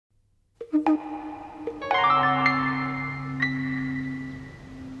What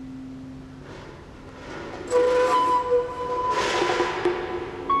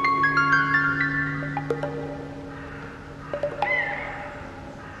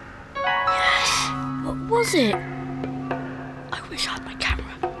was it? I wish I had my camera.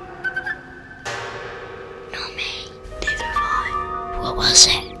 Not me. Neither have I. What was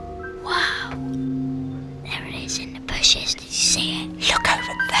it? Wow. There it is in the bushes. Did you see it? Look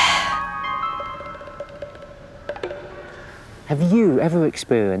over there. Have you ever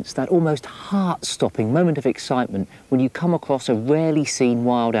experienced that almost heart-stopping moment of excitement when you come across a rarely seen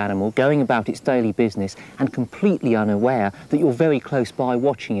wild animal going about its daily business and completely unaware that you're very close by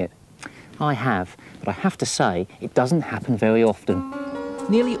watching it? I have, but I have to say, it doesn't happen very often.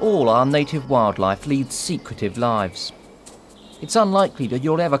 Nearly all our native wildlife leads secretive lives. It's unlikely that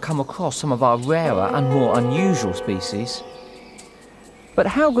you'll ever come across some of our rarer and more unusual species. But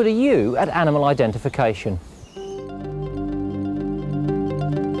how good are you at animal identification?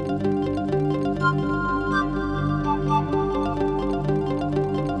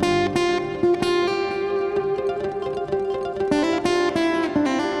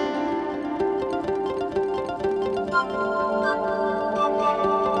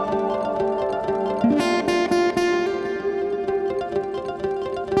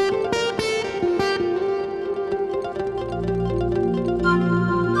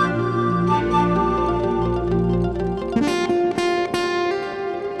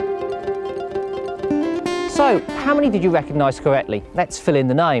 So, how many did you recognise correctly? Let's fill in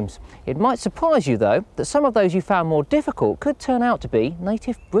the names. It might surprise you, though, that some of those you found more difficult could turn out to be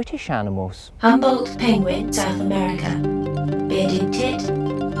native British animals. Humboldt penguin, South America. Bearded tit,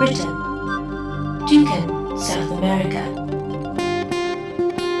 Britain. Toucan, South America.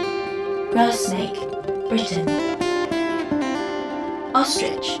 Grass snake, Britain.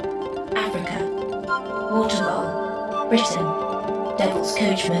 Ostrich, Africa. Water vole, Britain. Devil's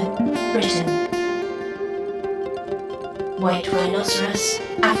coachman, Britain. White rhinoceros,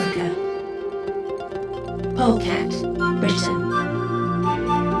 Africa. Polecat, Britain.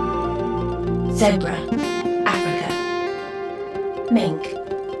 Zebra, Africa. Mink,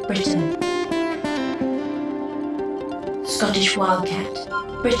 Britain. Scottish wildcat,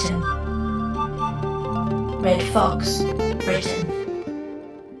 Britain. Red fox, Britain.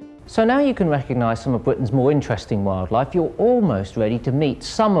 So now you can recognise some of Britain's more interesting wildlife. You're almost ready to meet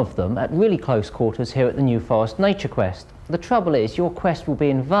some of them at really close quarters here at the New Forest Nature Quest. The trouble is, your quest will be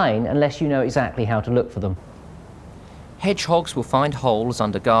in vain unless you know exactly how to look for them. Hedgehogs will find holes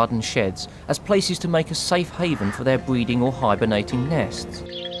under garden sheds as places to make a safe haven for their breeding or hibernating nests.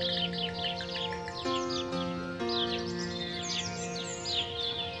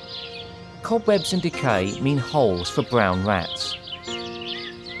 Cobwebs and decay mean holes for brown rats.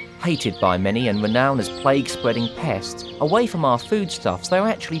 Hated by many and renowned as plague-spreading pests, away from our foodstuffs, they're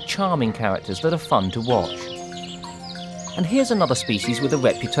actually charming characters that are fun to watch. And here's another species with a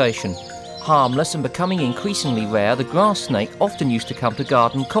reputation. Harmless and becoming increasingly rare, the grass snake often used to come to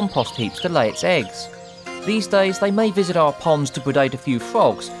garden compost heaps to lay its eggs. These days they may visit our ponds to predate a few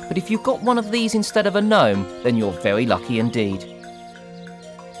frogs, but if you've got one of these instead of a gnome, then you're very lucky indeed.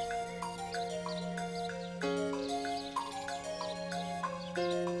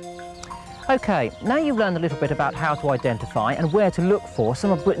 OK, now you've learned a little bit about how to identify and where to look for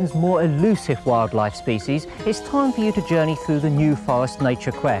some of Britain's more elusive wildlife species, it's time for you to journey through the New Forest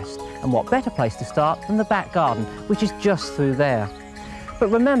Nature Quest. And what better place to start than the back garden, which is just through there. But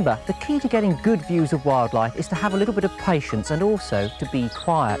remember, the key to getting good views of wildlife is to have a little bit of patience and also to be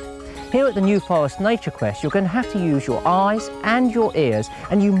quiet. Here at the New Forest Nature Quest, you're going to have to use your eyes and your ears,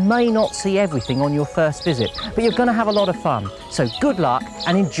 and you may not see everything on your first visit, but you're going to have a lot of fun. So good luck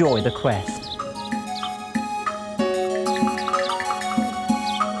and enjoy the quest.